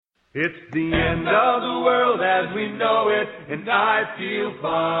It's the end of the world as we know it, and I feel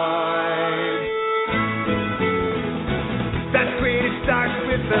fine. That creative starts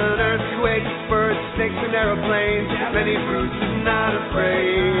with an earthquake, birds, snakes, and aeroplanes. Many fruits and not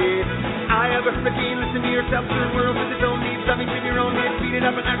afraid. I have a 15, listen to yourself, third world with its own needs. Something in your own head, beat it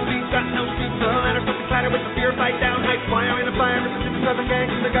up and actually got no seats. The ladder from the clatter with the fear, fight down, hike, fire in the fire, Mississippi, Southern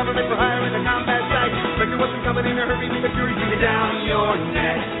gangs, the government for hire in the combat site. Like there wasn't coming in a hurry, the fury beat it down your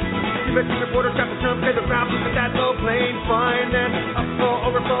neck. Investing reporter, traffic jump, pay the ground, but that low plane, fine, then upfall,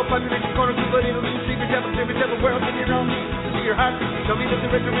 overflow, population corner, but it'll be secret devil, world in your own needs. To see your heart, tell me that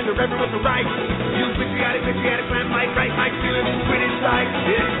the rich are in the reverend was the right. You patriotic, man, Mike, right, Mike, feeling sweet inside.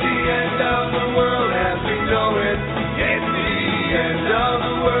 It's the end of the world as we know it. It's the end of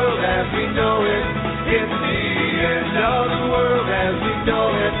the world as we know it. It's the end of the world as we know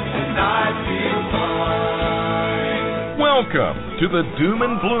it, and I feel fine. Welcome to the Doom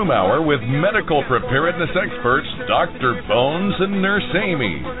and Bloom Hour with medical preparedness experts Dr. Bones and Nurse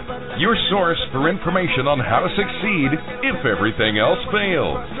Amy. Your source for information on how to succeed if everything else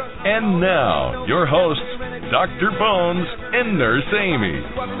fails. And now, your hosts, Dr. Bones and Nurse Amy.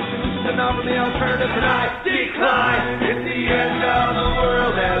 The alternative and I decline. It's the end of the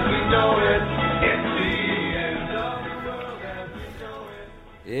world as we know it. It's the end of the world as we know it.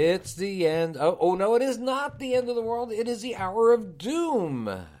 It's the end. Oh, no, it is not the end of the world. It is the hour of doom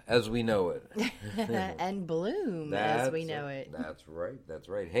as we know it. And bloom as we know it. That's right. That's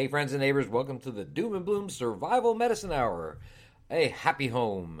right. Hey, friends and neighbors, welcome to the Doom and Bloom Survival Medicine Hour. A happy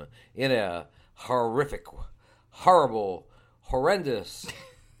home in a horrific, horrible, horrendous...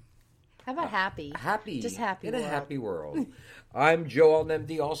 How about happy? Happy. Just happy in world. A happy world. I'm Joe Alton,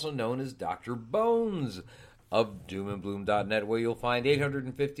 MD, also known as Dr. Bones of doomandbloom.net, where you'll find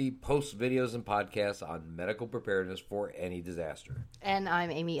 850 posts, videos, and podcasts on medical preparedness for any disaster. And I'm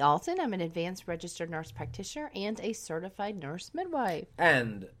Amy Alton. I'm an advanced registered nurse practitioner and a certified nurse midwife.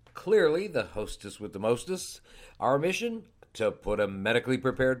 And clearly the hostess with the mostest. Our mission, to put a medically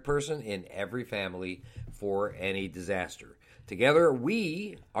prepared person in every family for any disaster. Together,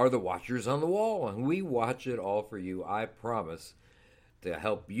 we are the watchers on the wall, and we watch it all for you, I promise, to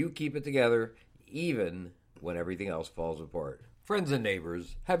help you keep it together, even when everything else falls apart. Friends and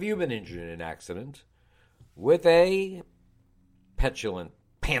neighbors, have you been injured in an accident with a petulant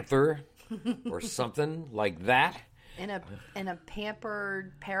panther or something like that? In a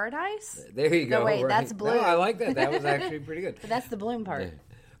pampered paradise? There you go. No, wait, right? that's bloom. No, I like that. That was actually pretty good. But that's the bloom part.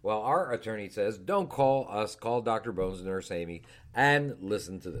 Well, our attorney says, don't call us, call Dr. Bones and Nurse Amy, and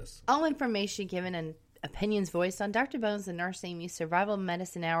listen to this. All information given and opinions voiced on Dr. Bones and Nurse Amy's Survival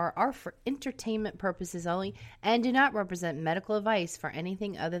Medicine Hour are for entertainment purposes only and do not represent medical advice for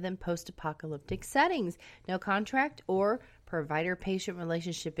anything other than post-apocalyptic settings. No contract or provider-patient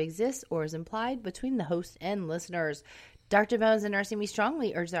relationship exists or is implied between the host and listeners. Dr. Bones and Nurse Amy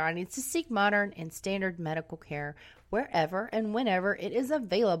strongly urge their audience to seek modern and standard medical care wherever and whenever it is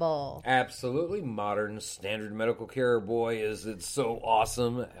available. Absolutely. Modern standard medical care, boy, is it so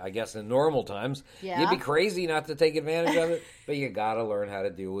awesome. I guess in normal times, Yeah. You'd be crazy not to take advantage of it, but you got to learn how to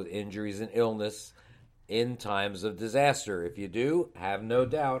deal with injuries and illness in times of disaster. If you do, have no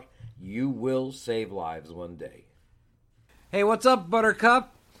doubt, you will save lives one day. Hey, what's up,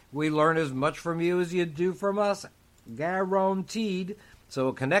 Buttercup? We learn as much from you as you do from us, guaranteed.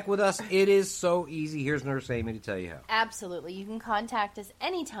 So connect with us. It is so easy. Here's Nurse Amy to tell you how. Absolutely. You can contact us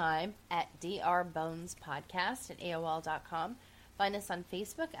anytime at drbonespodcast@aol.com. Find us on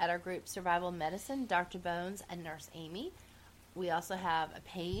Facebook at our group Survival Medicine, Dr. Bones and Nurse Amy. We also have a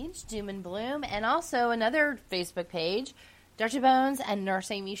page, Doom and Bloom, and also another Facebook page, Dr. Bones and Nurse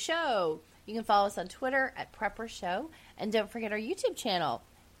Amy Show. You can follow us on Twitter at Prepper Show. And don't forget our YouTube channel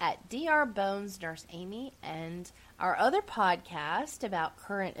at Dr. Bones Nurse Amy, and our other podcast about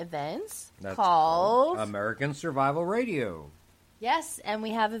current events called American Survival Radio. Yes, and we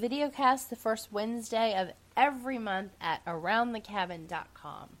have a video cast the first Wednesday of every month at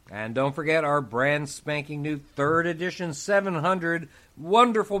aroundthecabin.com. And don't forget our brand spanking new 3rd edition 700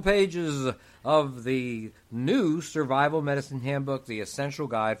 wonderful pages of the new Survival Medicine Handbook, the essential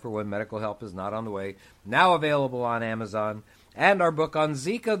guide for when medical help is not on the way, now available on Amazon. And our book on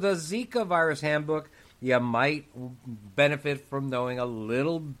Zika, the Zika Virus Handbook. You might benefit from knowing a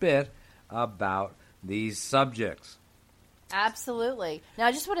little bit about these subjects. Absolutely. Now,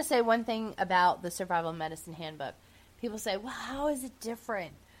 I just want to say one thing about the Survival Medicine Handbook. People say, well, how is it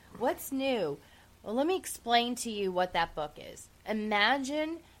different? What's new? Well, let me explain to you what that book is.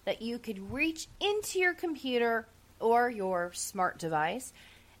 Imagine that you could reach into your computer or your smart device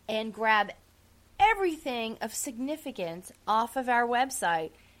and grab everything of significance off of our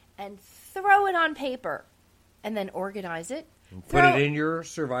website and throw it on paper and then organize it. And put it in your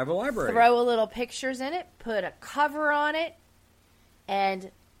survival library. Throw a little pictures in it, put a cover on it,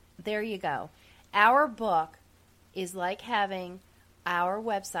 and there you go. Our book is like having our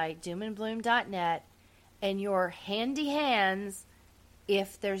website, doomandbloom.net, in your handy hands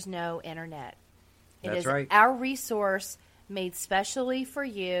if there's no internet. It is right. Our resource made specially for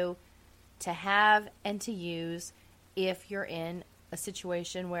you to have and to use if you're in a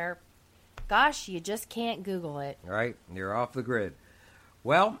situation where, gosh, you just can't Google it. Right? You're off the grid.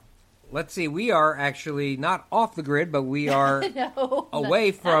 Well, let's see. We are actually not off the grid, but we are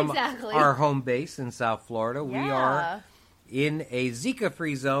away from our home base in South Florida. Yeah. We are in a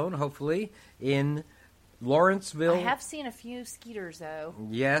Zika-free zone, hopefully, in Lawrenceville. I have seen a few skeeters, though.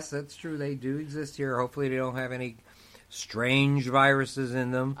 Yes, that's true. They do exist here. Hopefully they don't have any strange viruses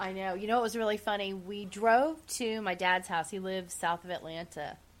in them. I know. You know what was really funny? We drove to my dad's house. He lives south of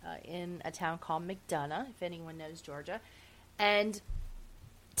Atlanta in a town called McDonough, if anyone knows Georgia. And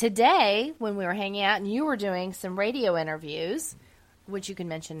today, when we were hanging out and you were doing some radio interviews, which you can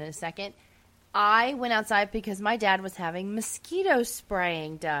mention in a second, I went outside because my dad was having mosquito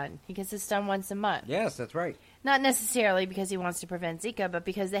spraying done. He gets this done once a month. Yes, that's right. Not necessarily because he wants to prevent Zika, but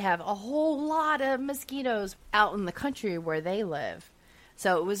because they have a whole lot of mosquitoes out in the country where they live.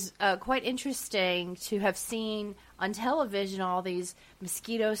 So it was quite interesting to have seen on television all these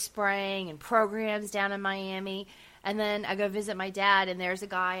mosquito spraying and programs down in Miami. And then I go visit my dad, and there's a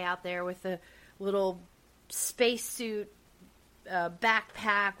guy out there with a little spacesuit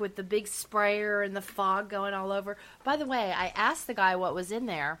backpack with the big sprayer and the fog going all over. By the way, I asked the guy what was in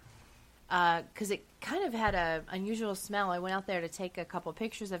there because it kind of had an unusual smell. I went out there to take a couple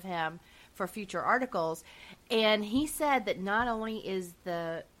pictures of him for future articles, and he said that not only is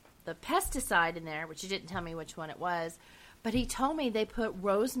the pesticide in there, which he didn't tell me which one it was, but he told me they put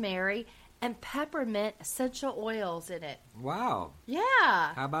rosemary and peppermint essential oils in it. Wow.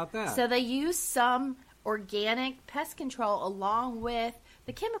 Yeah. How about that? So they use some organic pest control along with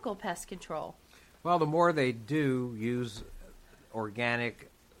the chemical pest control. Well, the more they do use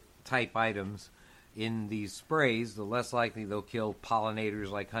organic type items in these sprays, the less likely they'll kill pollinators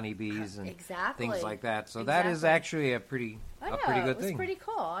like honeybees and things like that. So that is actually a pretty good thing. It's pretty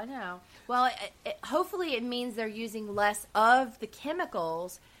cool. I know. Well, hopefully it means they're using less of the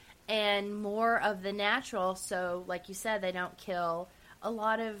chemicals and more of the natural. So, like you said, they don't kill a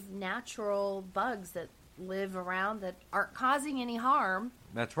lot of natural bugs that live around that aren't causing any harm.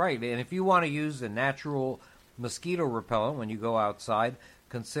 That's right. And if you want to use a natural mosquito repellent when you go outside,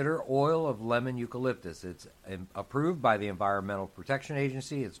 consider oil of lemon eucalyptus. It's approved by the Environmental Protection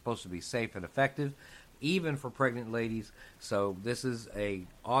Agency. It's supposed to be safe and effective, even for pregnant ladies. So this is a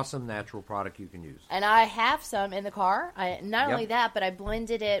awesome natural product you can use. And I have some in the car. Not only that, but I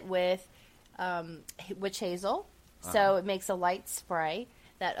blended it with witch hazel. So it makes a light spray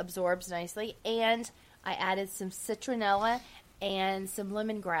that absorbs nicely. And I added some citronella and some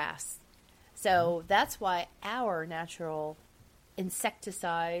lemongrass. So that's why our natural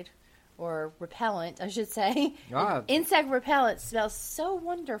insecticide or repellent, I should say, insect repellent smells so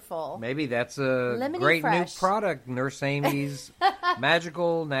wonderful. Maybe that's a great new product, Nurse Amy's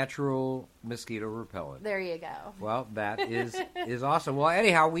magical natural mosquito repellent. There you go. Well, that is awesome. Well,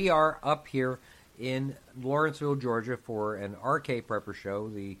 anyhow, we are up here in Lawrenceville, Georgia for an RK Prepper show.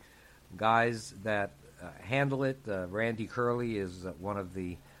 The guys that handle it, Randy Curley is one of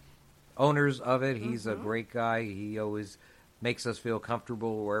the owners of it. He's a great guy. He always makes us feel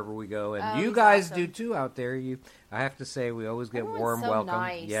comfortable wherever we go, and you guys do too out there. I have to say, we always get warm welcome.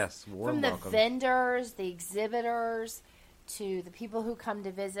 Nice. Yes, warm welcome. From the vendors, the exhibitors, to the people who come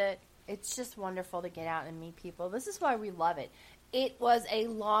to visit. It's just wonderful to get out and meet people. This is why we love it. It was a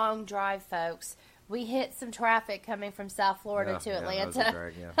long drive, folks. We hit some traffic coming from South Florida to Atlanta. That was a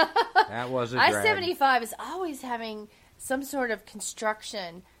drag, That was a drag. I-75 is always having some sort of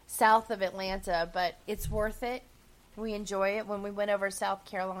construction south of Atlanta, but it's worth it. We enjoy it. When we went over South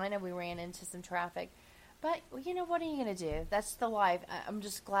Carolina, we ran into some traffic. But, you know, what are you going to do? That's the life. I'm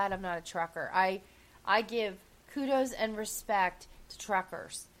just glad I'm not a trucker. I give kudos and respect to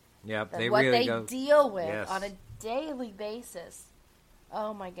truckers. Yeah, they deal with on a daily basis.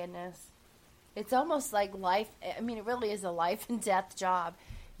 Oh, my goodness. It's almost like life. I mean, it really is a life and death job.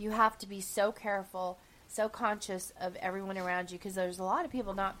 You have to be so careful, so conscious of everyone around you, because there's a lot of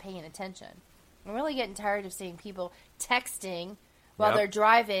people not paying attention. I'm really getting tired of seeing people texting while they're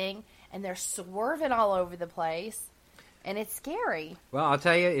driving, and they're swerving all over the place, and it's scary. Well, I'll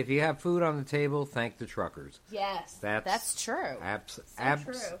tell you, if you have food on the table, thank the truckers. Yes, that's true.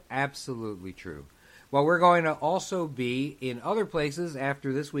 True. Absolutely true. Well, we're going to also be in other places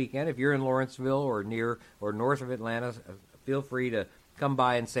after this weekend. If you're in Lawrenceville or near or north of Atlanta, feel free to come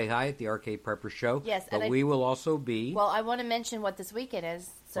by and say hi at the Arcade Prepper Show. Yes, but we will also be... Well, I want to mention what this weekend is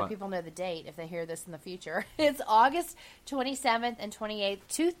so What? people know the date if they hear this in the future. It's August 27th and 28th,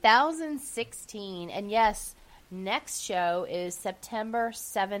 2016. And yes, next show is September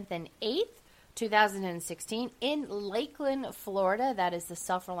 7th and 8th, 2016 in Lakeland, Florida. That is the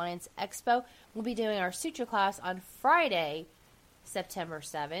Self-Reliance Expo. We'll be doing our suture class on Friday, September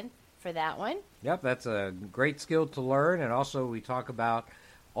 7th for that one. Yep, that's a great skill to learn. And also we talk about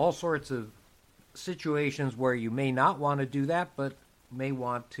all sorts of situations where you may not want to do that, but may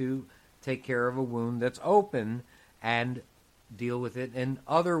want to take care of a wound that's open and deal with it in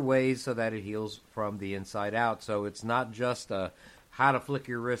other ways so that it heals from the inside out. So it's not just a how to flick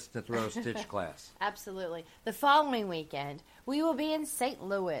your wrist to throw a stitch class. Absolutely. The following weekend, we will be in St.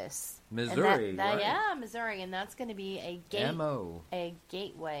 Louis, Missouri, right? Yeah, Missouri, and that's going to be a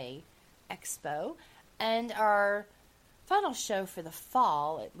gateway expo. And our final show for the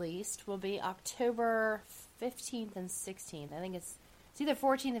fall, at least, will be October 15th and 16th. I think it's either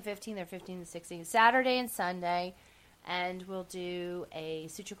 14th and 15th or 15th and 16th, Saturday and Sunday. And we'll do a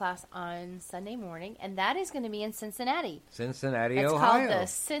suture class on Sunday morning, and that is going to be in Cincinnati. Cincinnati, it's Ohio.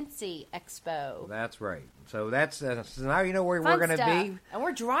 It's called the Cincy Expo. That's right. So that's so now you know where Fun we're going to be. And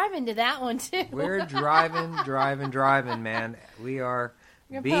we're driving to that one, too. We're driving, man. We are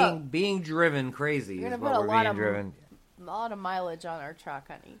being driven crazy is what we're being driven. A lot of mileage on our truck,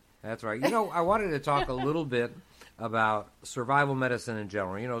 honey. That's right. You know, I wanted to talk a little bit about survival medicine in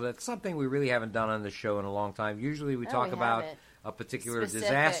general. You know, that's something we really haven't done on the show in a long time. Usually we talk about a particular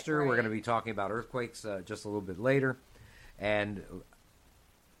disaster. Right. We're going to be talking about earthquakes just a little bit later. And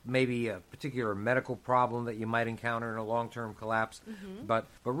maybe a particular medical problem that you might encounter in a long-term collapse. Mm-hmm. But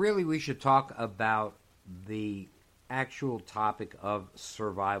really we should talk about the actual topic of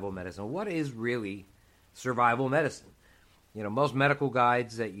survival medicine. What is really survival medicine? You know, most medical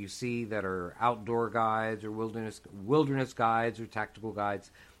guides that you see that are outdoor guides or wilderness guides or tactical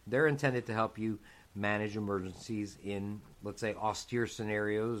guides, they're intended to help you manage emergencies in, let's say, austere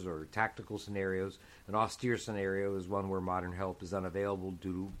scenarios or tactical scenarios. An austere scenario is one where modern help is unavailable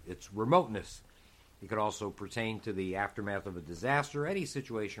due to its remoteness. It could also pertain to the aftermath of a disaster, any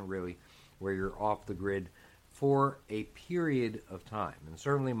situation really where you're off the grid for a period of time. And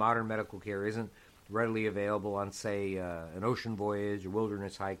certainly modern medical care isn't readily available on, say, an ocean voyage, a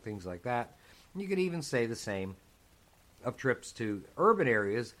wilderness hike, things like that. And you could even say the same of trips to urban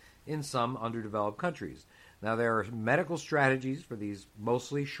areas in some underdeveloped countries. Now, there are medical strategies for these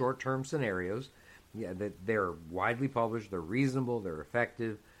mostly short-term scenarios. Yeah, they're widely published, they're reasonable, they're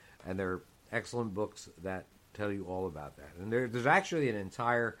effective, and they're excellent books that tell you all about that. And there's actually an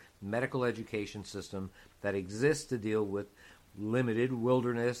entire medical education system that exists to deal with limited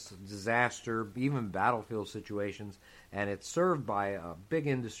wilderness, disaster, even battlefield situations, and it's served by a big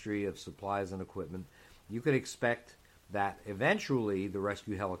industry of supplies and equipment. You could expect that eventually the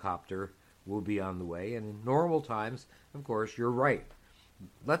rescue helicopter will be on the way, and in normal times, of course, you're right.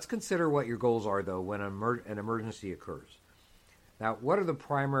 Let's consider what your goals are, though, when an emergency occurs. Now, what are the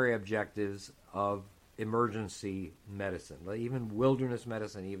primary objectives of emergency medicine, even wilderness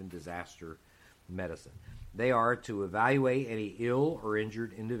medicine, even disaster medicine? They are to evaluate any ill or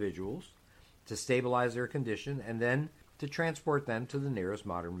injured individuals, to stabilize their condition, and then to transport them to the nearest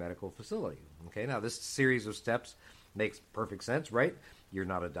modern medical facility. Okay, now this series of steps makes perfect sense, right? You're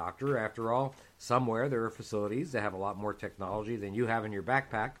not a doctor, after all. Somewhere there are facilities that have a lot more technology than you have in your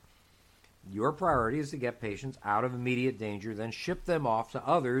backpack. Your priority is to get patients out of immediate danger, then ship them off to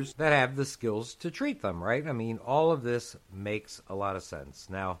others that have the skills to treat them, right? I mean, all of this makes a lot of sense.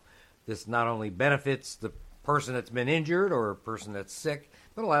 Now, this not only benefits the person that's been injured or a person that's sick,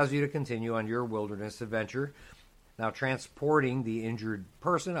 but allows you to continue on your wilderness adventure. Now, transporting the injured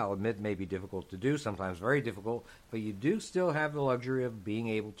person, I'll admit, may be difficult to do, sometimes very difficult, but you do still have the luxury of being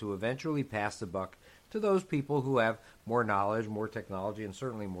able to eventually pass the buck to those people who have more knowledge, more technology, and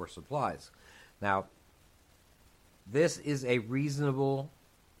certainly more supplies. Now, this is a reasonable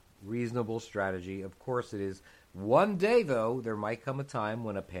strategy. Of course it is. One day, though, there might come a time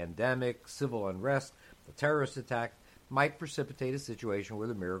when a pandemic, civil unrest, a terrorist attack might precipitate a situation where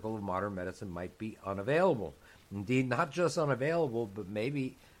the miracle of modern medicine might be unavailable. Indeed, not just unavailable, but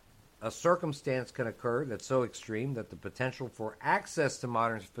maybe a circumstance can occur that's so extreme that the potential for access to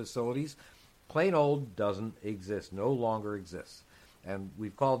modern facilities plain old doesn't exist, no longer exists. And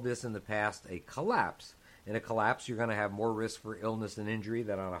we've called this in the past a collapse. In a collapse, you're going to have more risk for illness and injury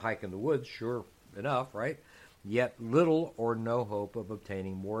than on a hike in the woods, sure enough, right? yet little or no hope of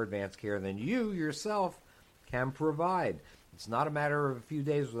obtaining more advanced care than you yourself can provide. It's not a matter of a few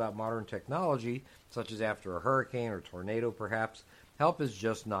days without modern technology, such as after a hurricane or tornado perhaps. Help is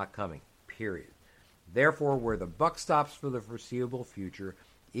just not coming, period. Therefore, where the buck stops for the foreseeable future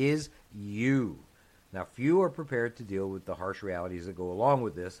is you. Now, few are prepared to deal with the harsh realities that go along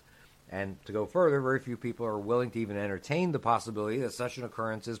with this. And to go further, very few people are willing to even entertain the possibility that such an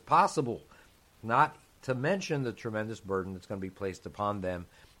occurrence is possible, not to mention the tremendous burden that's going to be placed upon them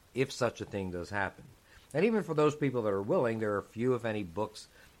if such a thing does happen. And even for those people that are willing, there are few, if any, books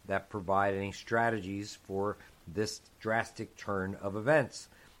that provide any strategies for this drastic turn of events.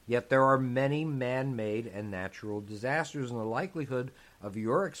 Yet there are many man-made and natural disasters, and the likelihood of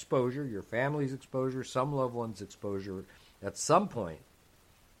your exposure, your family's exposure, some loved one's exposure at some point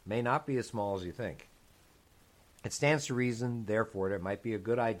may not be as small as you think. It stands to reason, therefore, that it might be a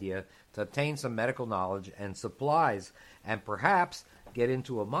good idea to obtain some medical knowledge and supplies, and perhaps get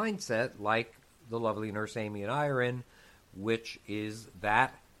into a mindset like the lovely Nurse Amy and I are in, which is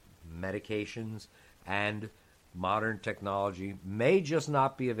that medications and modern technology may just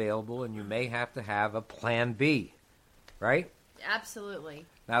not be available, and you may have to have a plan B, right? Absolutely.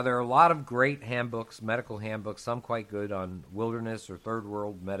 Now, there are a lot of great handbooks, medical handbooks, some quite good on wilderness or third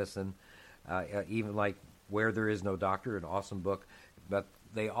world medicine, even like Where There Is No Doctor, an awesome book. But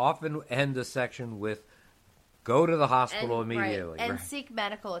they often end a section with, go to the hospital immediately. Right. And seek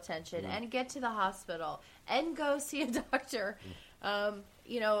medical attention, and get to the hospital, and go see a doctor.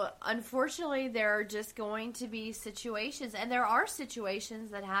 Unfortunately, there are just going to be situations, and there are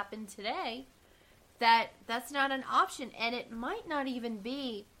situations that happen today that's not an option. And it might not even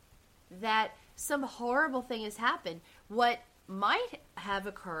be that some horrible thing has happened. What might have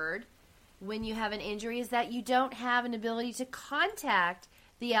occurred when you have an injury is that you don't have an ability to contact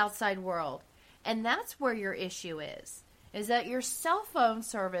the outside world. And that's where your issue is that your cell phone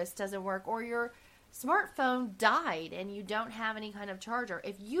service doesn't work, or your smartphone died and you don't have any kind of charger.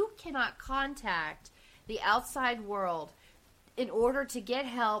 If you cannot contact the outside world in order to get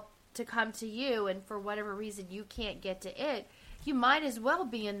help to come to you, and for whatever reason you can't get to it, you might as well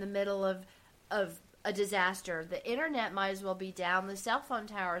be in the middle of a disaster. The internet might as well be down. The cell phone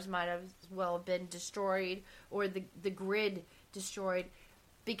towers might as well have been destroyed, or the grid destroyed,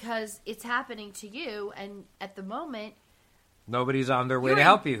 because it's happening to you, and at the moment nobody's on their way to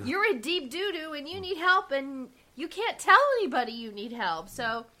help you. You're in deep doo-doo and you need help, and you can't tell anybody you need help.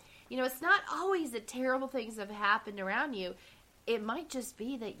 So, it's not always that terrible things have happened around you. It might just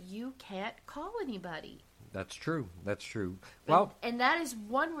be that you can't call anybody. That's true. And that is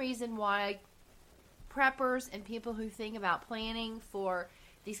one reason why preppers and people who think about planning for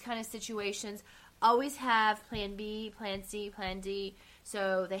these kind of situations always have plan B, plan C, plan D.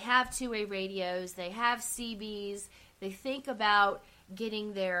 So they have two-way radios, they have CBs, they think about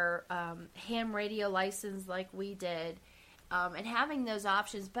getting their ham radio license like we did, and having those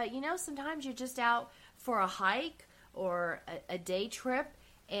options. But, sometimes you're just out for a hike or a day trip,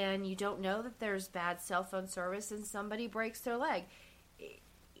 and you don't know that there's bad cell phone service, and somebody breaks their leg.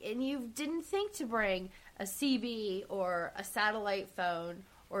 And you didn't think to bring a CB or a satellite phone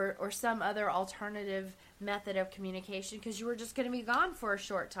or some other alternative method of communication, because you were just going to be gone for a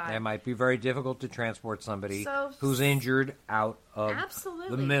short time. It might be very difficult to transport somebody who's injured out of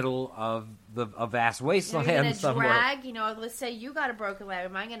the middle of a vast wasteland somewhere. Drag, let's say you got a broken leg.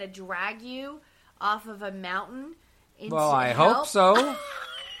 Am I going to drag you off of a mountain? Well, I hope so.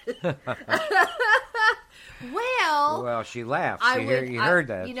 Well, she laughed. You heard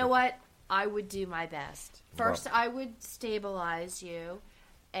that. You know what? I would do my best. First, I would stabilize you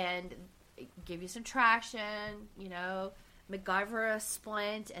and give you some traction, MacGyver a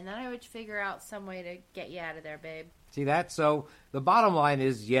splint, and then I would figure out some way to get you out of there, babe. See that? So the bottom line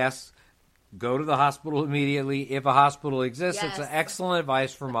is, yes, go to the hospital immediately if a hospital exists. Yes. It's an excellent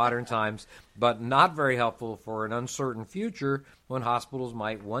advice for modern times, but not very helpful for an uncertain future when hospitals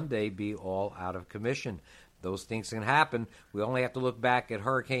might one day be all out of commission. Those things can happen. We only have to look back at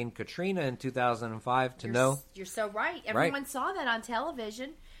Hurricane Katrina in 2005 to know. You're so right. Everyone saw that on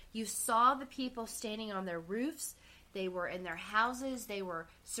television. You saw the people standing on their roofs. They were in their houses. They were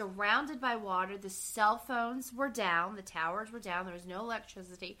surrounded by water. The cell phones were down. The towers were down. There was no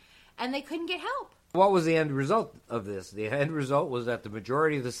electricity. And they couldn't get help. What was the end result of this? The end result was that the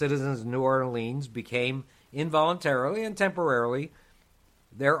majority of the citizens of New Orleans became involuntarily and temporarily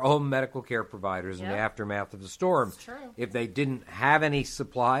their own medical care providers in the aftermath of the storm. That's true. If they didn't have any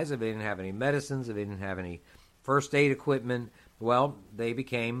supplies, if they didn't have any medicines, if they didn't have any first aid equipment, well, they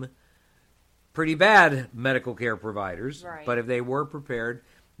became pretty bad medical care providers. Right. But if they were prepared,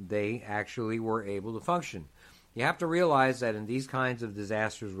 they actually were able to function. You have to realize that in these kinds of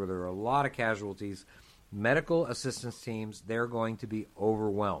disasters where there are a lot of casualties, medical assistance teams, they're going to be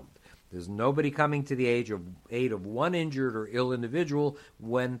overwhelmed. There's nobody coming to the aid of one injured or ill individual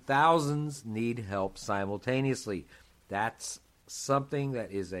when thousands need help simultaneously. That's something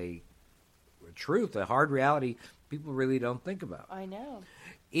that is a truth, a hard reality people really don't think about. I know.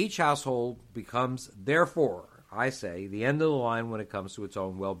 Each household becomes, therefore, I say, the end of the line when it comes to its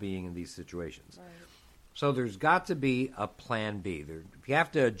own well-being in these situations. Right. So there's got to be a plan B. You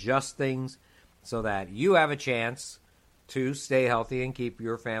have to adjust things so that you have a chance to stay healthy and keep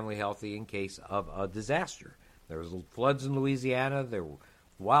your family healthy in case of a disaster. There was floods in Louisiana. There were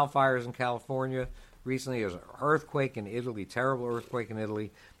wildfires in California. Recently, there was an earthquake in Italy, terrible earthquake in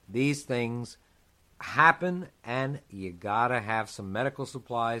Italy. These things happen, and you got to have some medical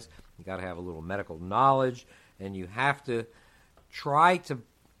supplies. You got to have a little medical knowledge, and you have to try to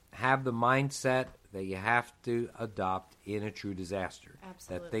have the mindset that you have to adopt in a true disaster.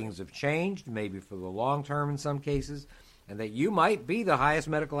 Absolutely. That things have changed, maybe for the long term in some cases, and that you might be the highest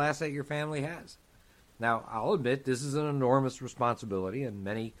medical asset your family has. Now, I'll admit this is an enormous responsibility, and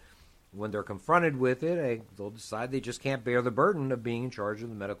many, when they're confronted with it, they'll decide they just can't bear the burden of being in charge of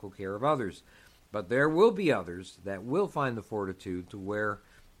the medical care of others. But there will be others that will find the fortitude to wear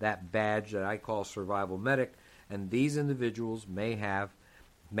that badge that I call survival medic, and these individuals may have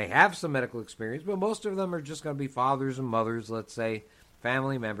some medical experience, but most of them are just going to be fathers and mothers, let's say,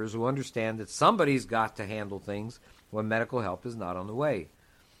 family members who understand that somebody's got to handle things when medical help is not on the way.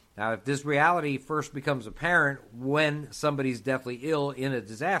 Now, if this reality first becomes apparent when somebody's deathly ill in a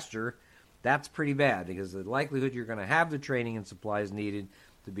disaster, that's pretty bad, because the likelihood you're going to have the training and supplies needed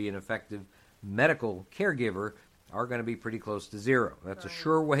to be an effective medical caregiver are going to be pretty close to zero. That's Right. a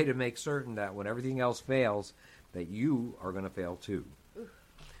sure way to make certain that when everything else fails, that you are going to fail too.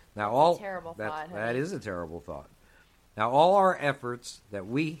 Now, Terrible thought, honey. that is a terrible thought. Now, all our efforts that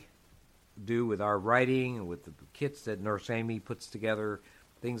we do with our writing and with the kits that Nurse Amy puts together,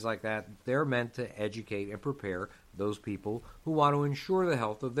 things like that, they're meant to educate and prepare those people who want to ensure the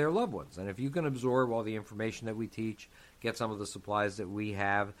health of their loved ones. And if you can absorb all the information that we teach, get some of the supplies that we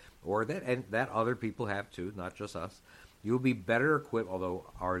have, or that other people have too, not just us, you'll be better equipped, although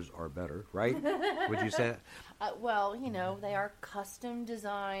ours are better, right? Would you say that? Well, they are custom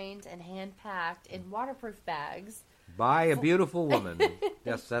designed and hand-packed in waterproof bags. By a beautiful woman.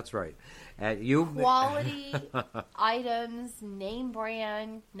 Yes, that's right. Quality items, name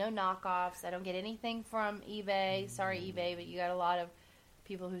brand, no knockoffs. I don't get anything from eBay. Sorry, eBay, but you got a lot of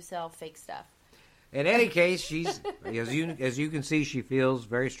people who sell fake stuff. In any case, she's as you can see, she feels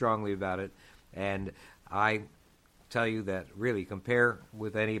very strongly about it, and I tell you that really compare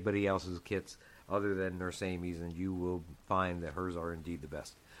with anybody else's kits other than Nurse Amy's, and you will find that hers are indeed the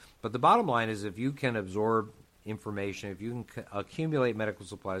best. But the bottom line is, if you can absorb information, if you can accumulate medical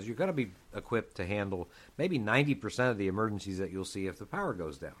supplies, you're going to be equipped to handle maybe 90% of the emergencies that you'll see if the power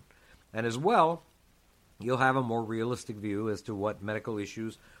goes down. And as well, you'll have a more realistic view as to what medical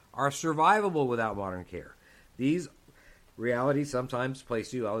issues are survivable without modern care. These realities sometimes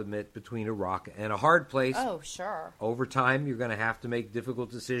place you, I'll admit, between a rock and a hard place. Oh, sure. Over time, you're going to have to make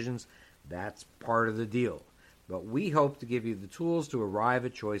difficult decisions. That's part of the deal. But we hope to give you the tools to arrive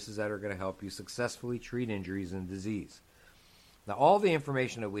at choices that are going to help you successfully treat injuries and disease. Now, all the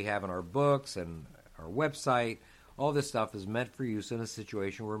information that we have in our books and our website, all this stuff is meant for use in a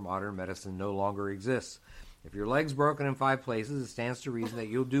situation where modern medicine no longer exists. If your leg's broken in 5 places, it stands to reason that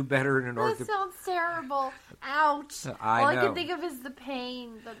you'll do better in an That sounds terrible. Ouch. All I can think of is the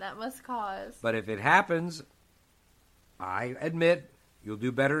pain that must cause. But if it happens, I admit, you'll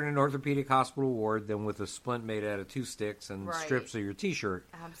do better in an orthopedic hospital ward than with a splint made out of 2 sticks and Right. strips of your T-shirt.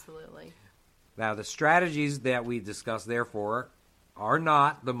 Absolutely. Now, the strategies that we discuss, therefore, are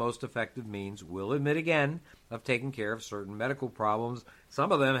not the most effective means, we'll admit again, of taking care of certain medical problems.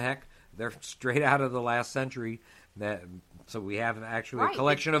 Some of them, heck, they're straight out of the last century. So we have actually a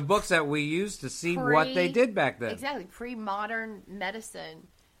collection of books that we use to see what they did back then. Exactly, pre-modern medicine.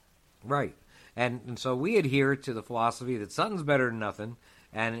 Right. And so we adhere to the philosophy that something's better than nothing,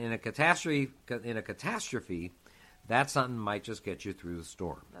 and in a catastrophe, that something might just get you through the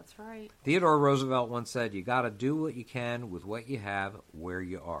storm. That's right. Theodore Roosevelt once said, you got to do what you can with what you have where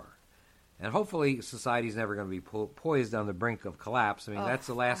you are. And hopefully society's never going to be poised on the brink of collapse. I mean, that's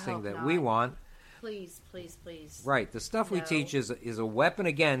the last thing that we want. Please, please, please. Right. The stuff we teach is a weapon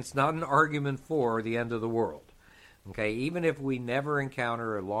against, not an argument for, the end of the world. Okay, even if we never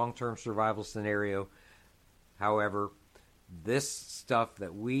encounter a long-term survival scenario, however, this stuff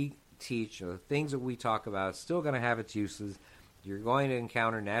that we teach, the things that we talk about, is still going to have its uses. You're going to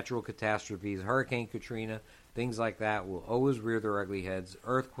encounter natural catastrophes. Hurricane Katrina things like that will always rear their ugly heads.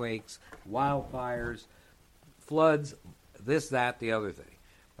 Earthquakes, wildfires, floods, this, that, the other thing.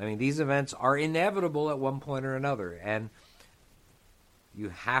 I mean, these events are inevitable at one point or another, and you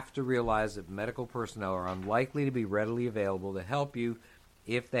have to realize that medical personnel are unlikely to be readily available to help you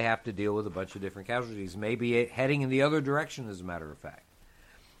if they have to deal with a bunch of different casualties, maybe heading in the other direction, as a matter of fact.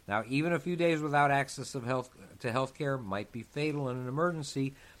 Now, even a few days without access to health care might be fatal in an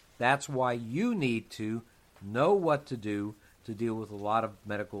emergency. That's why you need to know what to do to deal with a lot of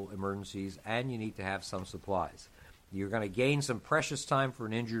medical emergencies, and you need to have some supplies. You're going to gain some precious time for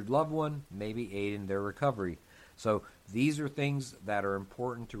an injured loved one, maybe aid in their recovery. So these are things that are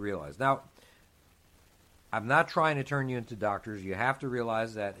important to realize. Now, I'm not trying to turn you into doctors. You have to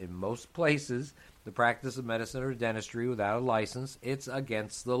realize that in most places, the practice of medicine or dentistry without a license, it's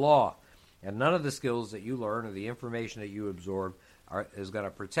against the law. And none of the skills that you learn or the information that you absorb is going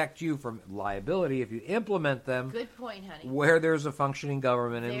to protect you from liability if you implement them. Good point, honey. Where there's a functioning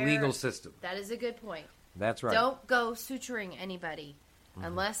government and legal system. That is a good point. That's right. Don't go suturing anybody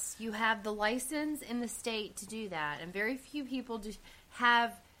unless you have the license in the state to do that. And very few people do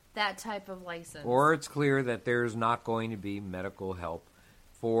have that type of license. Or it's clear that there's not going to be medical help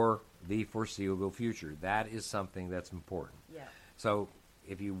for the foreseeable future. That is something that's important. Yeah. So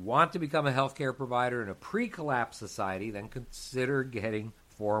if you want to become a healthcare provider in a pre-collapse society, then consider getting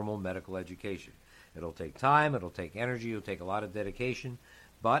formal medical education. It'll take time, it'll take energy, it'll take a lot of dedication,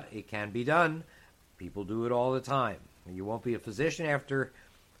 but it can be done. People do it all the time. You won't be a physician after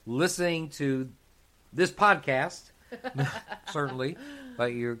listening to this podcast, certainly,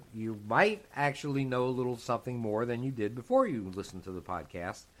 but you might actually know a little something more than you did before you listened to the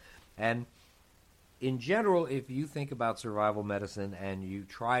podcast. And in general, if you think about survival medicine and you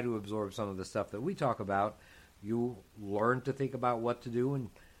try to absorb some of the stuff that we talk about, you learn to think about what to do, and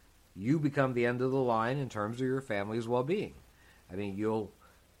you become the end of the line in terms of your family's well-being. I mean, you'll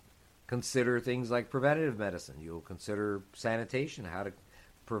consider things like preventative medicine. You'll consider sanitation, how to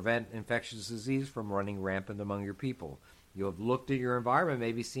prevent infectious disease from running rampant among your people. You'll have looked at your environment,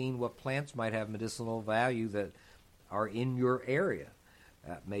 maybe seen what plants might have medicinal value that are in your area.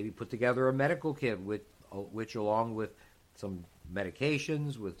 Maybe put together a medical kit which along with some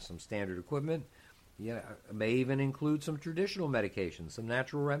medications, with some standard equipment, may even include some traditional medications, some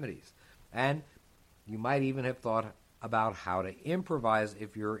natural remedies. And you might even have thought about how to improvise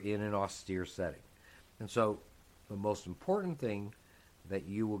if you're in an austere setting. And so the most important thing that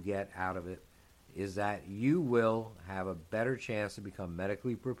you will get out of it is that you will have a better chance to become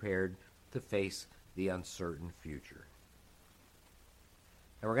medically prepared to face the uncertain future.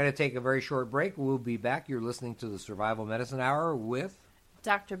 And we're going to take a very short break. We'll be back. You're listening to the Survival Medicine Hour with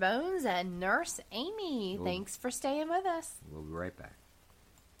Dr. Bones and Nurse Amy. Thanks for staying with us. We'll be right back.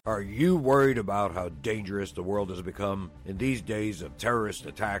 Are you worried about how dangerous the world has become? In these days of terrorist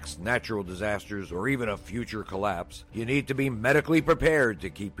attacks, natural disasters, or even a future collapse, you need to be medically prepared to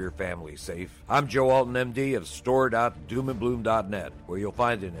keep your family safe. I'm Joe Alton, MD of store.doomandbloom.net, where you'll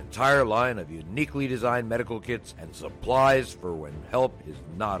find an entire line of uniquely designed medical kits and supplies for when help is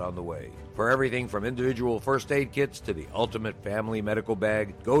not on the way. For everything from individual first aid kits to the ultimate family medical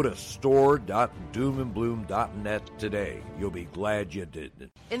bag, go to store.doomandbloom.net today. You'll be glad you did.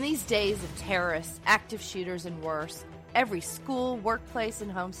 In these days of terrorists, active shooters, and worse, every school, workplace,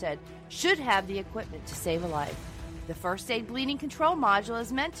 and homestead should have the equipment to save a life. The First Aid Bleeding Control Module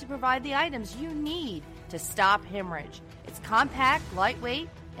is meant to provide the items you need to stop hemorrhage. It's compact, lightweight,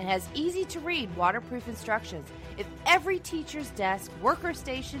 and has easy-to-read waterproof instructions. If every teacher's desk, worker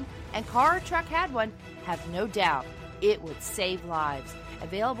station, and car or truck had one, have no doubt it would save lives.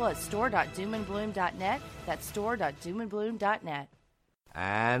 Available at store.doomandbloom.net. That's store.doomandbloom.net.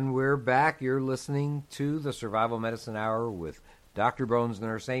 And we're back. You're listening to the Survival Medicine Hour with Dr. Bones and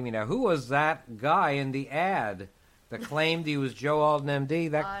Nurse Amy. Now, who was that guy in the ad that claimed he was Joe Alton,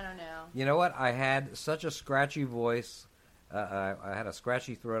 MD? I don't know. You know what? I had such a scratchy voice. I had a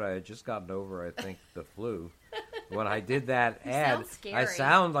scratchy throat. I had just gotten over, I think, the flu. When I did that ad, I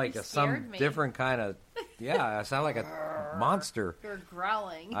sound like some different kind of, I sound like a monster. You're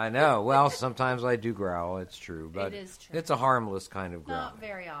growling. I know. Well, sometimes I do growl. It's true. But it is true. It's a harmless kind of growl. Not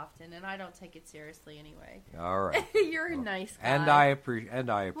very often, and I don't take it seriously anyway. All right. You're a nice guy. And I appreciate.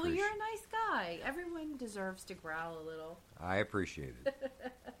 Well, you're a nice guy. Everyone deserves to growl a little. I appreciate it.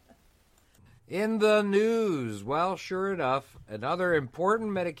 In the news, well, sure enough, another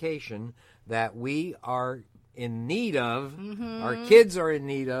important medication that we are in need of, our kids are in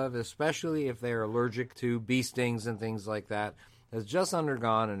need of, especially if they're allergic to bee stings and things like that, has just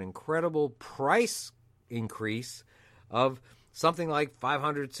undergone an incredible price increase of something like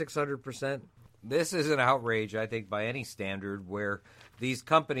 500, 600%. This is an outrage, I think, by any standard, where these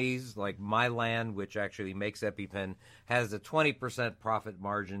companies like Mylan, which actually makes Epi-Pen, has a 20% profit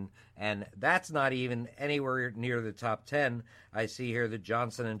margin, and that's not even anywhere near the top 10. I see here that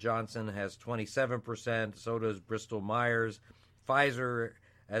Johnson & Johnson has 27%, so does Bristol-Myers, Pfizer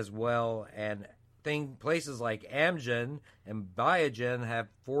as well, and places like Amgen and Biogen have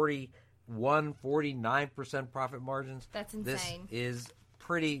 49% profit margins. That's insane. This is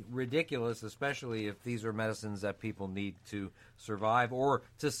pretty ridiculous, especially if these are medicines that people need to survive or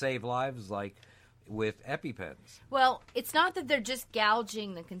to save lives, like with Epi-Pens. Well, it's not that they're just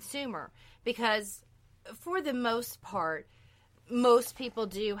gouging the consumer, because for the most part, most people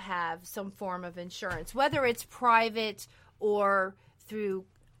do have some form of insurance, whether it's private or through,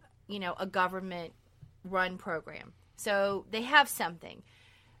 a government-run program. So they have something.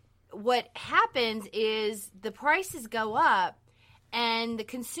 What happens is the prices go up, and the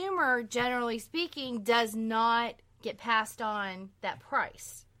consumer, generally speaking, does not get passed on that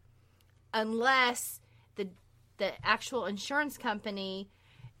price unless the actual insurance company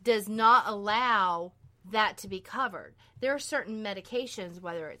does not allow that to be covered. There are certain medications,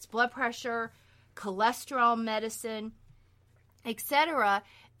 whether it's blood pressure, cholesterol medicine, etc.,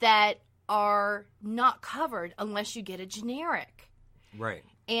 that are not covered unless you get a generic. Right.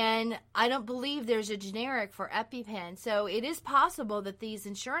 And I don't believe there's a generic for Epi-Pen. So it is possible that these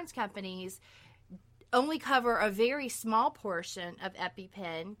insurance companies only cover a very small portion of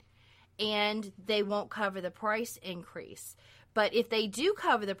Epi-Pen, and they won't cover the price increase. But if they do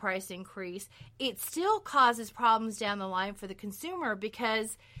cover the price increase, it still causes problems down the line for the consumer,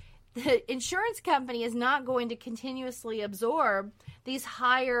 because the insurance company is not going to continuously absorb these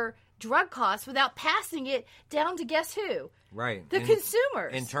higher drug costs without passing it down to guess who? Right. The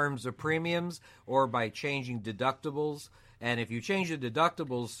consumers. In terms of premiums, or by changing deductibles. And if you change the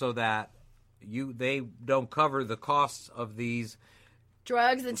deductibles so that they don't cover the costs of these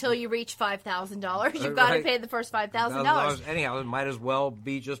drugs until you reach $5,000, you've got to pay the first $5,000. Anyhow, it might as well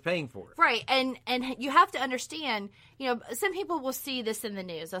be just paying for it. Right. And you have to understand, some people will see this in the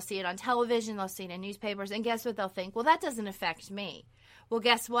news. They'll see it on television. They'll see it in newspapers. And guess what they'll think? Well, that doesn't affect me. Well,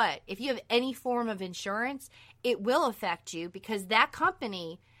 guess what? If you have any form of insurance, it will affect you, because that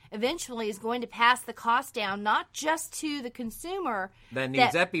company eventually is going to pass the cost down, not just to the consumer that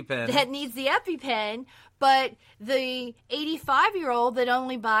needs Epi-Pen. That needs the Epi-Pen, but the 85-year-old that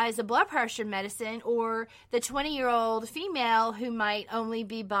only buys a blood pressure medicine, or the 20-year-old female who might only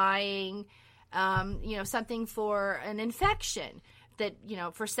be buying, something for an infection. That,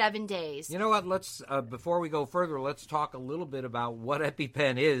 for 7 days. You know what? Let's before we go further, let's talk a little bit about what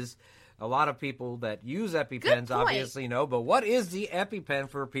Epi-Pen is. A lot of people that use Epi-Pens obviously know, but what is the Epi-Pen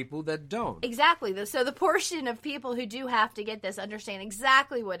for people that don't? Exactly. So the portion of people who do have to get this understand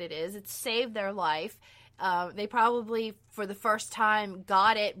exactly what it is. It's saved their life. They probably, for the first time,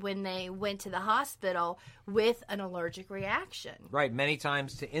 got it when they went to the hospital with an allergic reaction. Right. Many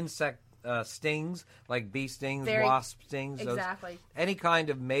times to insect stings, like bee stings, wasp stings. Exactly. Any kind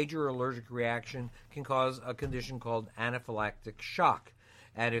of major allergic reaction can cause a condition called anaphylactic shock.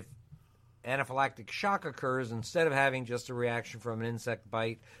 And if anaphylactic shock occurs, instead of having just a reaction from an insect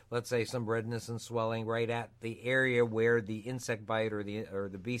bite, let's say some redness and swelling right at the area where the insect bite or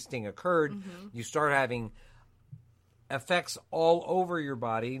the bee sting occurred, you start having effects all over your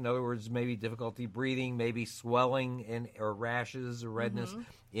body. In other words, maybe difficulty breathing, maybe swelling or rashes or redness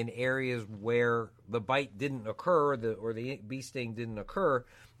in areas where the bite didn't occur or the bee sting didn't occur.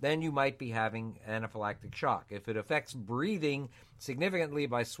 Then you might be having anaphylactic shock. If it affects breathing significantly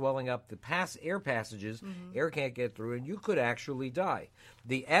by swelling up the air passages, air can't get through, and you could actually die.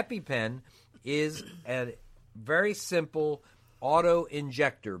 The Epi-Pen is a very simple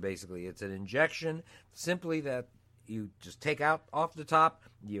auto-injector, basically. It's an injection simply that you just take out off the top,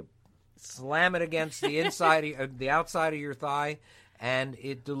 you slam it against the the outside of your thigh, and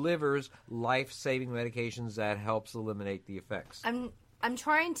it delivers life-saving medications that helps eliminate the effects. I'm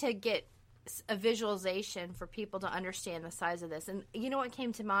trying to get a visualization for people to understand the size of this. And you know what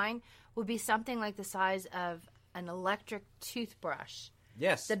came to mind would be something like the size of an electric toothbrush.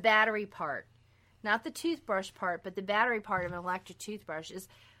 Yes. The battery part. Not the toothbrush part, but the battery part of an electric toothbrush is,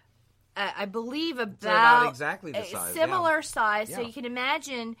 I believe, about exactly the size. Similar size. Yeah. So you can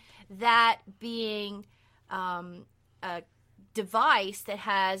imagine that being a device that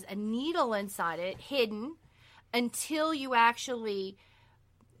has a needle inside it, hidden, until you actually,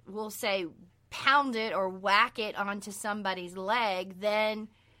 we'll say, pound it or whack it onto somebody's leg. Then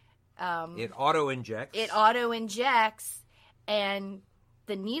it auto-injects. And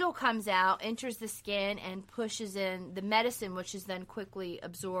the needle comes out, enters the skin, and pushes in the medicine, which is then quickly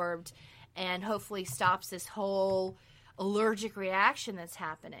absorbed and hopefully stops this whole allergic reaction that's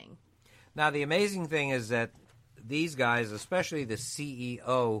happening. Now, the amazing thing is that these guys, especially the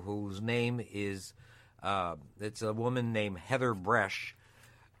CEO, whose name is, it's a woman named Heather Bresch,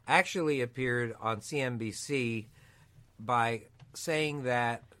 actually appeared on CNBC by saying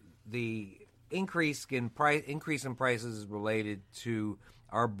that the increase in prices is related to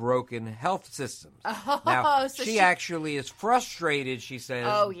our broken health systems. Now, so she actually is frustrated, she says,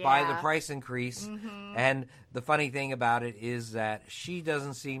 by the price increase. Mm-hmm. And the funny thing about it is that she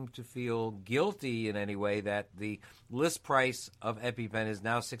doesn't seem to feel guilty in any way that the list price of Epi-Pen is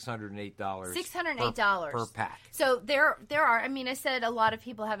now $608. $608 per pack. So there are, I mean, I said a lot of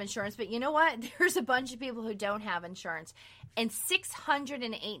people have insurance, but you know what? There's a bunch of people who don't have insurance. And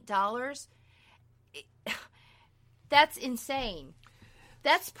 $608, that's insane.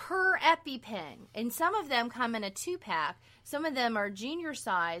 That's per Epi-Pen. And some of them come in a 2-pack. Some of them are junior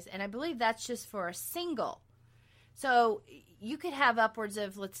size, and I believe that's just for a single. So you could have upwards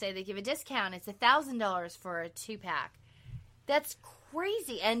of, let's say they give a discount, it's $1,000 for a 2-pack. That's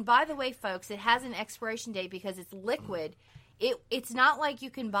crazy. And by the way, folks, it has an expiration date because it's liquid. It's not like you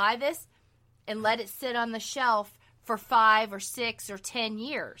can buy this and let it sit on the shelf for 5 or 6 or 10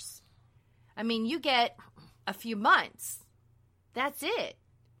 years. I mean, you get a few months. That's it.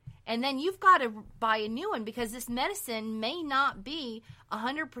 And then you've got to buy a new one because this medicine may not be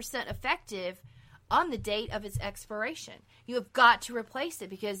 100% effective on the date of its expiration. You have got to replace it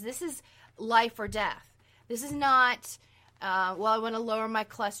because this is life or death. This is not, I want to lower my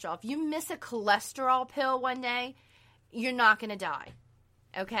cholesterol. If you miss a cholesterol pill one day, you're not going to die.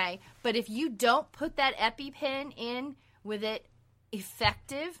 Okay? But if you don't put that Epi-Pen in with it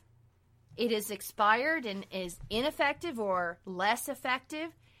effective, it is expired and is ineffective or less effective,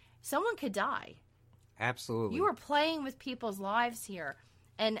 someone could die. Absolutely. You are playing with people's lives here.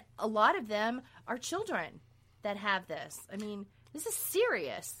 And a lot of them are children that have this. I mean, this is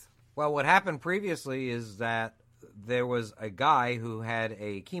serious. Well, what happened previously is that there was a guy who had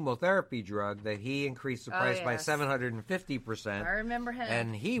a chemotherapy drug that he increased the price by 750%. I remember him.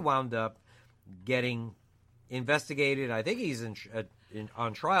 And he wound up getting investigated. I think he's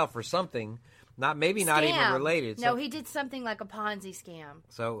on trial for something, not even related. No, he did something like a Ponzi scam.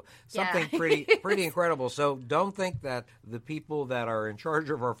 So something pretty incredible. So don't think that the people that are in charge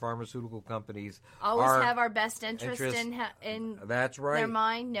of our pharmaceutical companies always have our best interest in that's right. their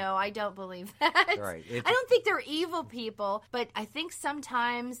mind. No, I don't believe that. Right. I don't think they're evil people, but I think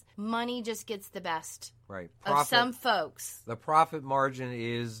sometimes money just gets the best. Right. Of some folks. The profit margin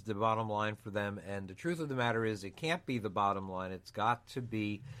is the bottom line for them, and the truth of the matter is it can't be the bottom line. It's got to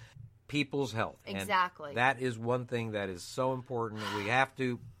be people's health. Exactly. And that is one thing that is so important. We have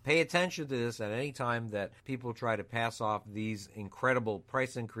to pay attention to this at any time that people try to pass off these incredible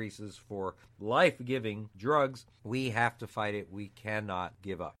price increases for life-giving drugs. We have to fight it. We cannot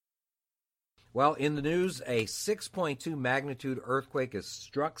give up. Well, in the news, a 6.2 magnitude earthquake has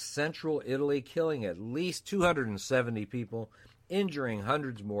struck central Italy, killing at least 270 people, injuring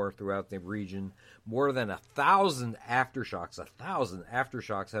hundreds more throughout the region. More than 1,000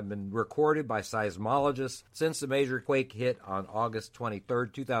 aftershocks have been recorded by seismologists since the major quake hit on August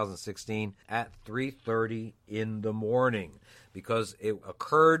 23rd, 2016 at 3:30 in the morning. Because it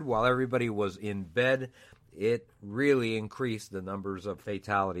occurred while everybody was in bed, it really increased the numbers of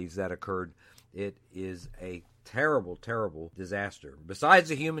fatalities that occurred. It is a terrible, terrible disaster. Besides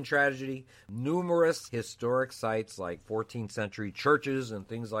the human tragedy, numerous historic sites like 14th century churches and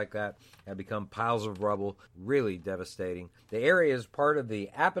things like that have become piles of rubble, really devastating. The area is part of the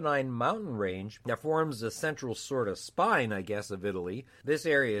Apennine mountain range that forms the central sort of spine, I guess, of Italy. This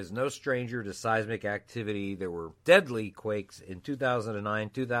area is no stranger to seismic activity. There were deadly quakes in 2009,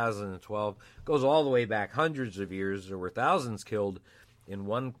 2012. It goes all the way back hundreds of years. There were thousands killed in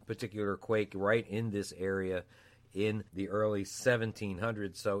one particular quake right in this area in the early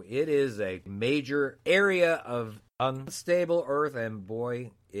 1700s. So it is a major area of unstable earth, and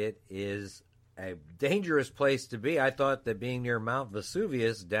boy, it is a dangerous place to be. I thought that being near Mount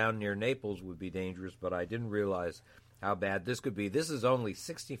Vesuvius down near Naples would be dangerous, but I didn't realize how bad this could be. This is only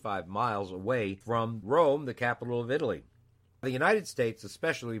 65 miles away from Rome, the capital of Italy. The United States,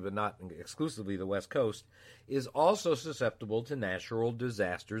 especially but not exclusively the West Coast, is also susceptible to natural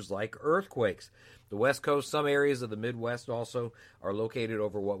disasters like earthquakes. The West Coast, some areas of the Midwest also, are located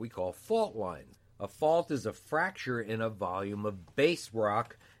over what we call fault lines. A fault is a fracture in a volume of base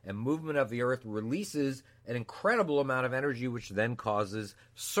rock, and movement of the earth releases an incredible amount of energy, which then causes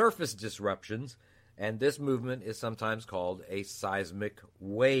surface disruptions, and this movement is sometimes called a seismic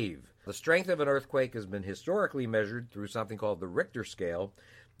wave. The strength of an earthquake has been historically measured through something called the Richter scale.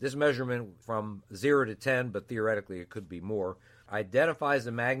 This measurement from 0 to 10, but theoretically it could be more, identifies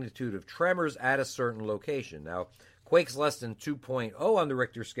the magnitude of tremors at a certain location. Now, quakes less than 2.0 on the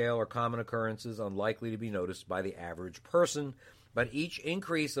Richter scale are common occurrences, unlikely to be noticed by the average person, but each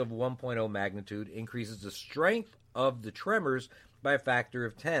increase of 1.0 magnitude increases the strength of the tremors by a factor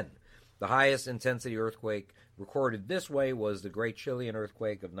of 10. The highest intensity earthquake recorded this way was the Great Chilean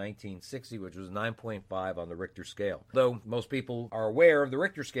earthquake of 1960, which was 9.5 on the Richter scale. Though most people are aware of the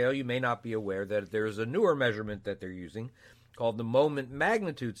Richter scale, you may not be aware that there is a newer measurement that they're using called the moment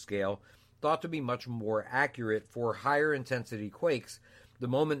magnitude scale, thought to be much more accurate for higher intensity quakes. The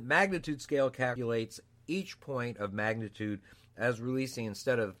moment magnitude scale calculates each point of magnitude as releasing,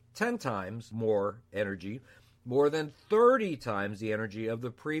 instead of 10 times more energy, more than 30 times the energy of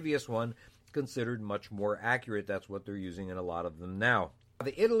the previous one, considered much more accurate. That's what they're using in a lot of them now.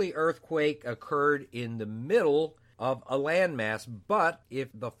 The Italy earthquake occurred in the middle of a landmass, but if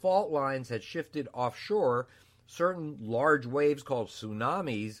the fault lines had shifted offshore, certain large waves called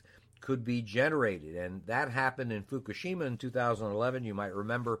tsunamis could be generated, and that happened in Fukushima in 2011. You might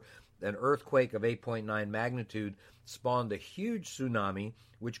remember an earthquake of 8.9 magnitude spawned a huge tsunami,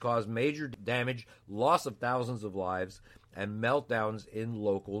 which caused major damage, loss of thousands of lives, and meltdowns in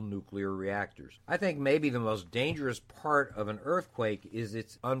local nuclear reactors. I think maybe the most dangerous part of an earthquake is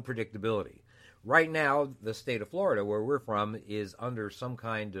its unpredictability. Right now, the state of Florida, where we're from, is under some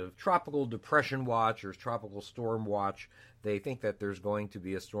kind of tropical depression watch or tropical storm watch. They think that there's going to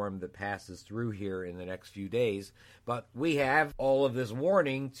be a storm that passes through here in the next few days. But we have all of this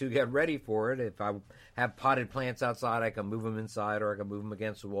warning to get ready for it. If I have potted plants outside, I can move them inside, or I can move them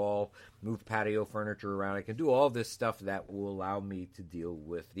against the wall, move patio furniture around. I can do all this stuff that will allow me to deal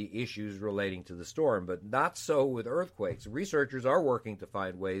with the issues relating to the storm. But not so with earthquakes. Researchers are working to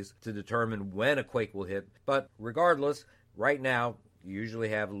find ways to determine when a quake will hit. But regardless, right now, you usually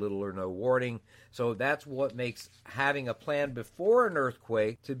have little or no warning. So that's what makes having a plan before an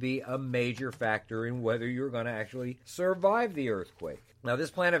earthquake to be a major factor in whether you're going to actually survive the earthquake. Now, this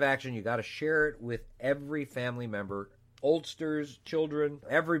plan of action, you got to share it with every family member, oldsters, children,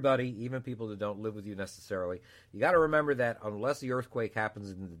 everybody, even people that don't live with you necessarily. You got to remember that unless the earthquake happens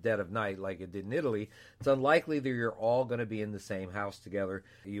in the dead of night like it did in Italy, it's unlikely that you're all going to be in the same house together.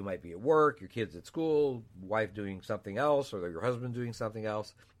 You might be at work, your kids at school, wife doing something else, or your husband doing something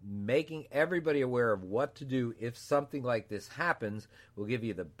else. Making everybody aware of what to do if something like this happens will give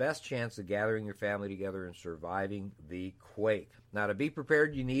you the best chance of gathering your family together and surviving the quake. Now, to be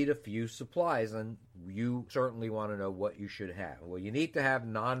prepared, you need a few supplies, and you certainly want to know what you should have. Well, you need to have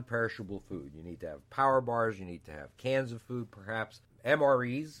non-perishable food. You need to have power bars. You need to have cans of food, perhaps.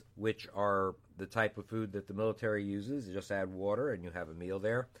 MREs, which are the type of food that the military uses. You just add water and you have a meal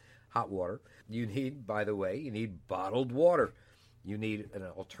there. Hot water. You need, by the way, you need bottled water. You need an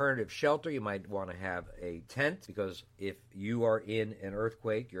alternative shelter. You might want to have a tent, because if you are in an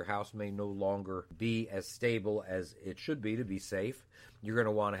earthquake, your house may no longer be as stable as it should be to be safe. You're going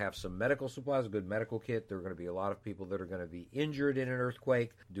to want to have some medical supplies, a good medical kit. There are going to be a lot of people that are going to be injured in an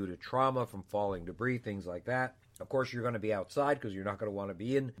earthquake due to trauma from falling debris, things like that. Of course, you're going to be outside because you're not going to want to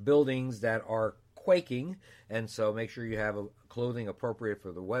be in buildings that are quaking, and so make sure you have clothing appropriate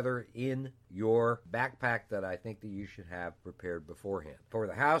for the weather in your backpack that I think that you should have prepared beforehand. For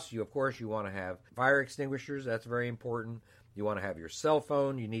the house, you want to have fire extinguishers. That's very important. You want to have your cell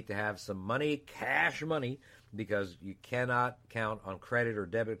phone. You need to have some money, cash money, because you cannot count on credit or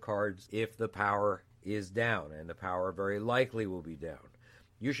debit cards if the power is down, and the power very likely will be down.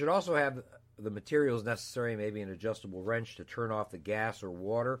 You should also have the materials necessary, maybe an adjustable wrench to turn off the gas or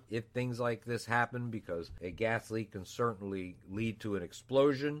water if things like this happen, because a gas leak can certainly lead to an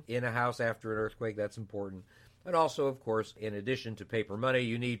explosion in a house after an earthquake. That's important. And also, of course, in addition to paper money,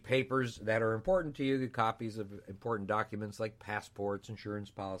 you need papers that are important to you, copies of important documents like passports,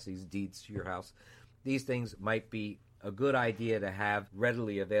 insurance policies, deeds to your house. These things might be a good idea to have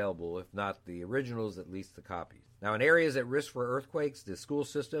readily available, if not the originals, at least the copies. Now, in areas at risk for earthquakes, the school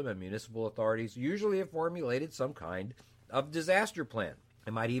system and municipal authorities usually have formulated some kind of disaster plan.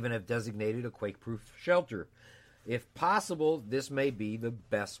 They might even have designated a quake-proof shelter. If possible, this may be the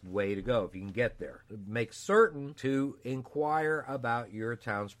best way to go if you can get there. Make certain to inquire about your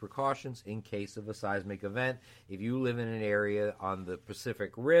town's precautions in case of a seismic event. If you live in an area on the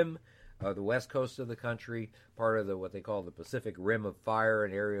Pacific Rim, the west coast of the country, part of what they call the Pacific Rim of Fire,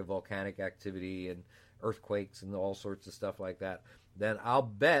 an area of volcanic activity and earthquakes and all sorts of stuff like that, then I'll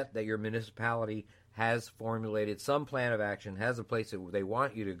bet that your municipality has formulated some plan of action, has a place that they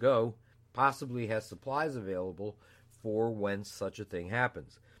want you to go, possibly has supplies available for when such a thing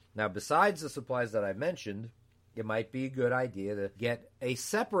happens. Now, besides the supplies that I mentioned, it might be a good idea to get a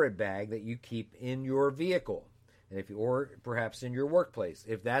separate bag that you keep in your vehicle, and or perhaps in your workplace.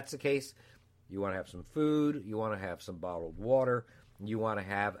 If that's the case, you want to have some food, you want to have some bottled water, you want to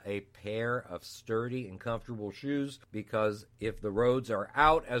have a pair of sturdy and comfortable shoes, because if the roads are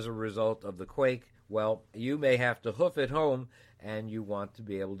out as a result of the quake, well, you may have to hoof it home, and you want to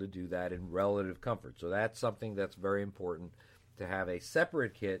be able to do that in relative comfort. So that's something that's very important, to have a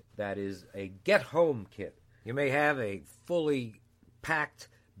separate kit that is a get-home kit. You may have a fully packed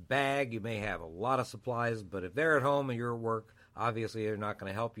bag, you may have a lot of supplies, but if they're at home and you're at work, obviously they're not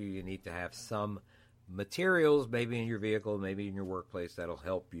going to help you. You need to have some materials, maybe in your vehicle, maybe in your workplace, that'll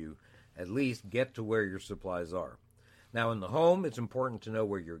help you at least get to where your supplies are. Now, in the home, it's important to know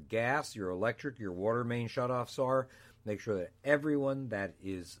where your gas, your electric, your water main shutoffs are. Make sure that everyone that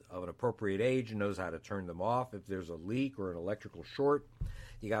is of an appropriate age knows how to turn them off. If there's a leak or an electrical short,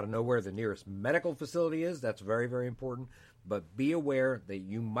 you got to know where the nearest medical facility is. That's very, very important. But be aware that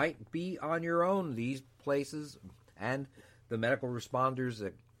you might be on your own. These places and the medical responders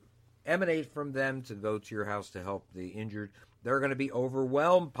that emanate from them to go to your house to help the injured, they're going to be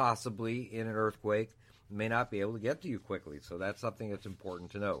overwhelmed possibly in an earthquake, may not be able to get to you quickly. So that's something that's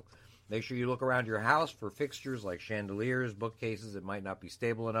important to know. Make sure you look around your house for fixtures like chandeliers, bookcases that might not be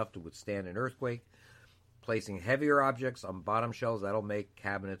stable enough to withstand an earthquake. Placing heavier objects on bottom shelves, that'll make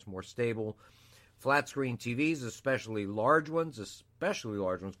cabinets more stable. Flat screen TVs, especially large ones,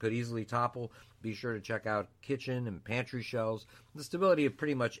 could easily topple. Be sure to check out kitchen and pantry shelves. The stability of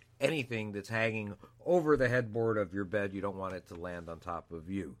pretty much anything that's hanging over the headboard of your bed, you don't want it to land on top of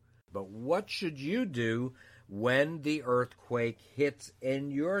you. But what should you do when the earthquake hits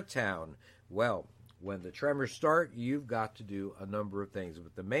in your town? Well, when the tremors start, you've got to do a number of things.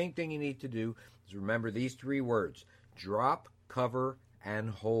 But the main thing you need to do is remember these 3 words: drop, cover, and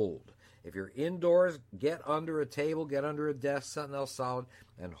hold. If you're indoors, get under a table, get under a desk, something else solid,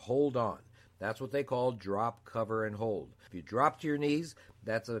 and hold on. That's what they call drop, cover, and hold. If you drop to your knees,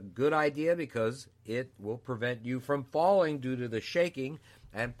 that's a good idea because it will prevent you from falling due to the shaking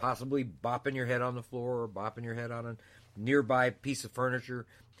and possibly bopping your head on the floor or bopping your head on a nearby piece of furniture.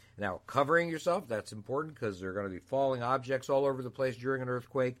 Now, covering yourself, that's important because there are going to be falling objects all over the place during an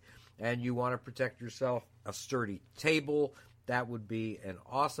earthquake, and you want to protect yourself. A sturdy table, that would be an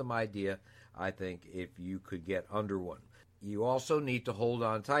awesome idea, I think, if you could get under one. You also need to hold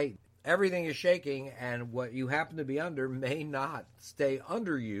on tight. Everything is shaking, and what you happen to be under may not stay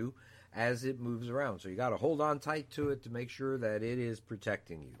under you as it moves around. So you got to hold on tight to it to make sure that it is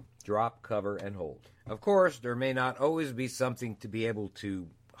protecting you. Drop, cover, and hold. Of course, there may not always be something to be able to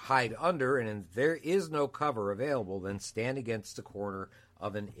hide under, and if there is no cover available, then stand against the corner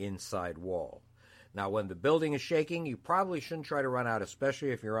of an inside wall. Now, when the building is shaking, you probably shouldn't try to run out,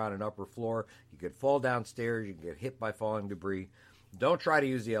 especially if you're on an upper floor. You could fall downstairs, you can get hit by falling debris. Don't try to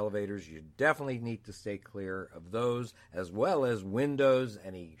use the elevators. You definitely need to stay clear of those, as well as windows,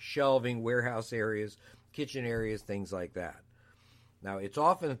 any shelving, warehouse areas, kitchen areas, things like that. Now, it's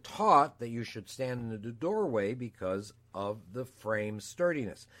often taught that you should stand in the doorway because of the frame's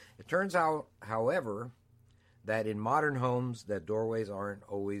sturdiness. It turns out, however, that in modern homes, that doorways aren't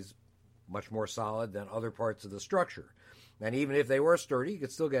always much more solid than other parts of the structure. And even if they were sturdy, you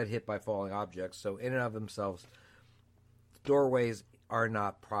could still get hit by falling objects. So in and of themselves, doorways are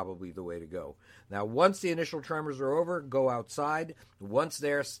not probably the way to go. Now, once the initial tremors are over, go outside. Once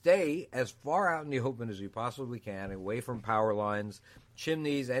there, stay as far out in the open as you possibly can, away from power lines,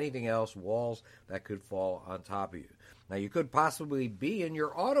 chimneys, anything else, walls that could fall on top of you. Now, you could possibly be in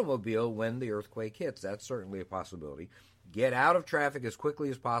your automobile when the earthquake hits. That's certainly a possibility. Get out of traffic as quickly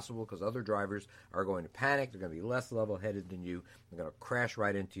as possible because other drivers are going to panic. They're going to be less level-headed than you. They're going to crash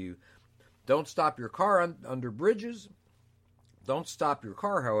right into you. Don't stop your car under bridges. Don't stop your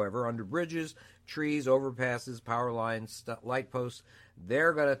car, however, under bridges, trees, overpasses, power lines, light posts.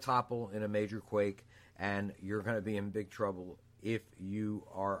 They're going to topple in a major quake, and you're going to be in big trouble if you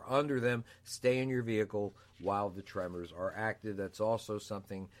are under them. Stay in your vehicle while the tremors are active. That's also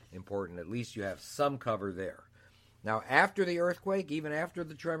something important. At least you have some cover there. Now, after the earthquake, even after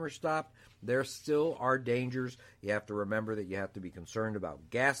the tremors stop, there still are dangers. You have to remember that you have to be concerned about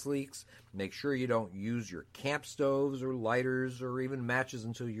gas leaks. Make sure you don't use your camp stoves or lighters or even matches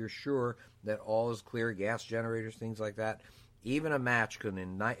until you're sure that all is clear. Gas generators, things like that. Even a match could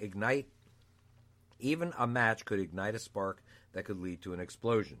ignite a spark that could lead to an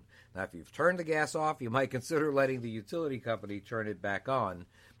explosion. Now, if you've turned the gas off, you might consider letting the utility company turn it back on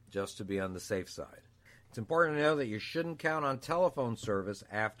just to be on the safe side. It's important to know that you shouldn't count on telephone service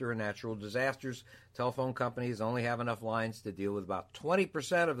after a natural disaster. Telephone companies only have enough lines to deal with about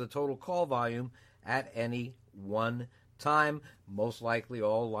 20% of the total call volume at any one time. Most likely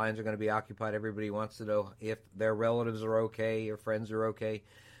all lines are going to be occupied. Everybody wants to know if their relatives are okay or friends are okay.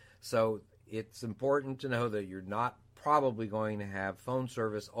 So it's important to know that you're not probably going to have phone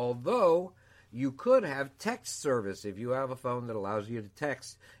service, although you could have text service. If you have a phone that allows you to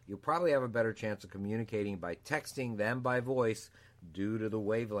text, you'll probably have a better chance of communicating by texting than by voice due to the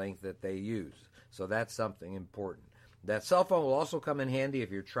wavelength that they use. So that's something important. That cell phone will also come in handy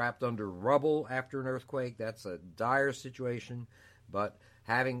if you're trapped under rubble after an earthquake. That's a dire situation, but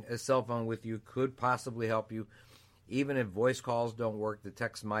having a cell phone with you could possibly help you. Even if voice calls don't work, the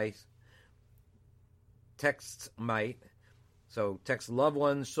texts might. So text loved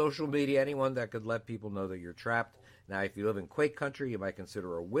ones, social media, anyone that could let people know that you're trapped. Now, if you live in quake country, you might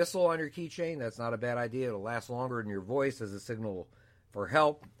consider a whistle on your keychain. That's not a bad idea. It'll last longer than your voice as a signal for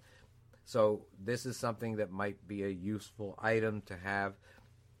help. So this is something that might be a useful item to have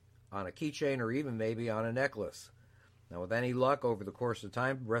on a keychain or even maybe on a necklace. Now, with any luck, over the course of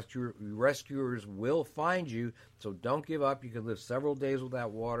time, rescuers will find you. So don't give up. You can live several days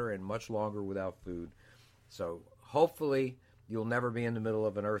without water and much longer without food. So hopefully you'll never be in the middle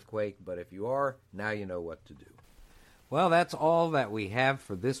of an earthquake, but if you are, now you know what to do. Well, that's all that we have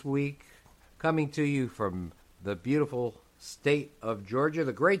for this week. Coming to you from the beautiful state of Georgia,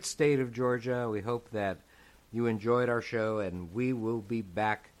 the great state of Georgia. We hope that you enjoyed our show, and we will be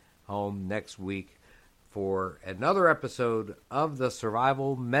back home next week for another episode of the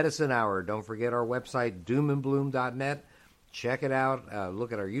Survival Medicine Hour. Don't forget our website, doomandbloom.net. Check it out.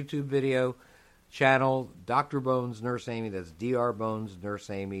 Look at our YouTube video channel, Dr. Bones Nurse Amy. That's Dr. Bones Nurse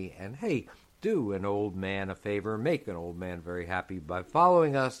Amy. And hey, do an old man a favor. Make an old man very happy by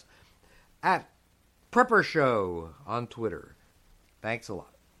following us at Prepper Show on Twitter. Thanks a lot.